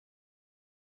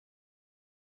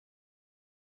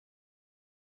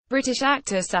British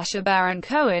actor Sacha Baron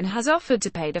Cohen has offered to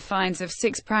pay the fines of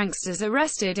 6 pranksters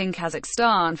arrested in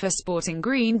Kazakhstan for sporting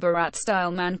green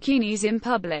Borat-style mankinis in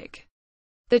public.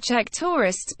 The Czech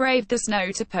tourists braved the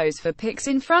snow to pose for pics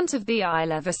in front of the I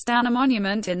Love Astana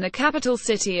monument in the capital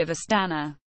city of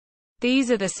Astana.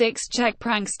 These are the 6 Czech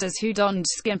pranksters who donned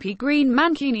skimpy green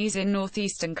mankinis in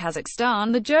northeastern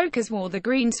Kazakhstan. The jokers wore the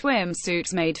green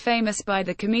swimsuits made famous by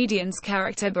the comedian's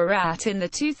character Borat in the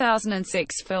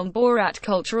 2006 film Borat.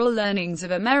 Cultural learnings of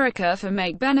America for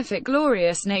make benefit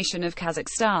glorious nation of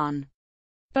Kazakhstan.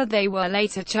 But they were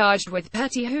later charged with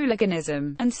petty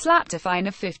hooliganism, and slapped a fine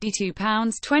of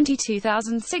 £52,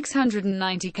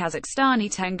 22,690 Kazakhstani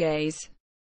tenges.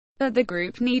 But the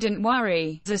group needn't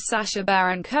worry, as Sacha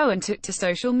Baron Cohen took to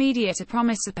social media to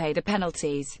promise to pay the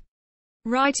penalties.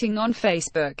 Writing on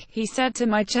Facebook, he said to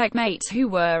my Czech mates who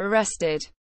were arrested,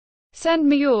 "Send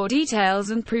me your details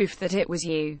and proof that it was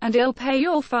you, and I'll pay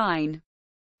your fine."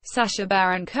 Sacha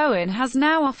Baron Cohen has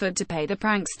now offered to pay the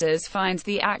pranksters' fines.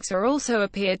 The actor also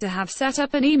appeared to have set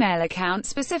up an email account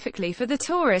specifically for the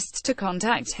tourists to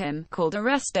contact him, called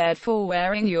arrested for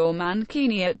wearing your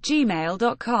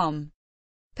mankini@gmail.com.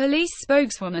 Police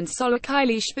spokeswoman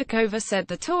Solikayli Shpakova said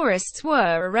the tourists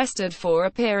were arrested for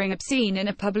appearing obscene in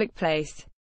a public place.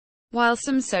 While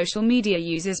some social media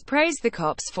users praised the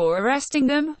cops for arresting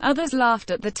them, others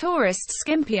laughed at the tourists'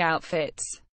 skimpy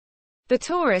outfits. The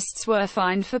tourists were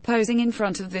fined for posing in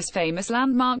front of this famous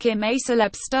landmark. A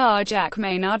celeb star Jack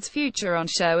Maynard's future on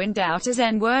show in doubt as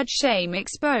N-word shame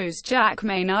exposed. Jack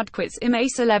Maynard quits a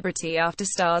celebrity after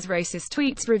star's racist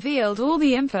tweets revealed all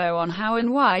the info on how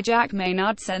and why Jack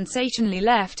Maynard sensationally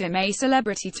left a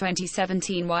Celebrity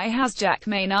 2017. Why has Jack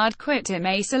Maynard quit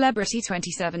a Celebrity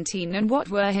 2017, and what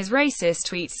were his racist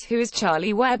tweets? Who is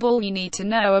Charlie Webb? All you need to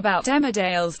know about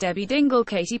Emmerdale's Debbie Dingle.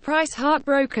 Katie Price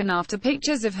heartbroken after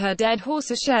pictures of her dead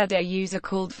horse are shared. A user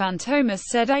called Phantomas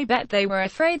said, "I bet they were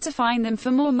afraid to fine them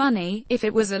for more money. If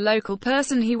it was a local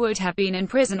person he would have been in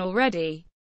prison already."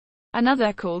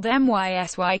 Another called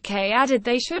MYSYK added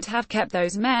they should have kept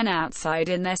those men outside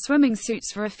in their swimming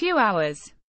suits for a few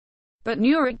hours. But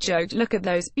Nurik joked, "Look at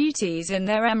those beauties in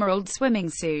their emerald swimming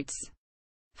suits."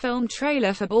 Film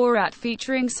trailer for Borat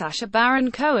featuring Sacha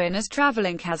Baron Cohen as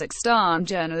traveling Kazakhstan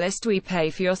journalist. We pay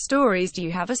for your stories. Do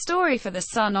you have a story for the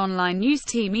Sun online news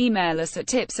team? Email us at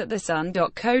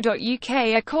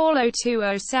tips@thesun.co.uk or call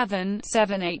 0207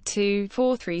 782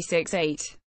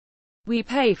 4368. We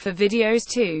pay for videos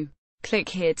too. Click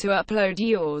here to upload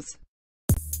yours.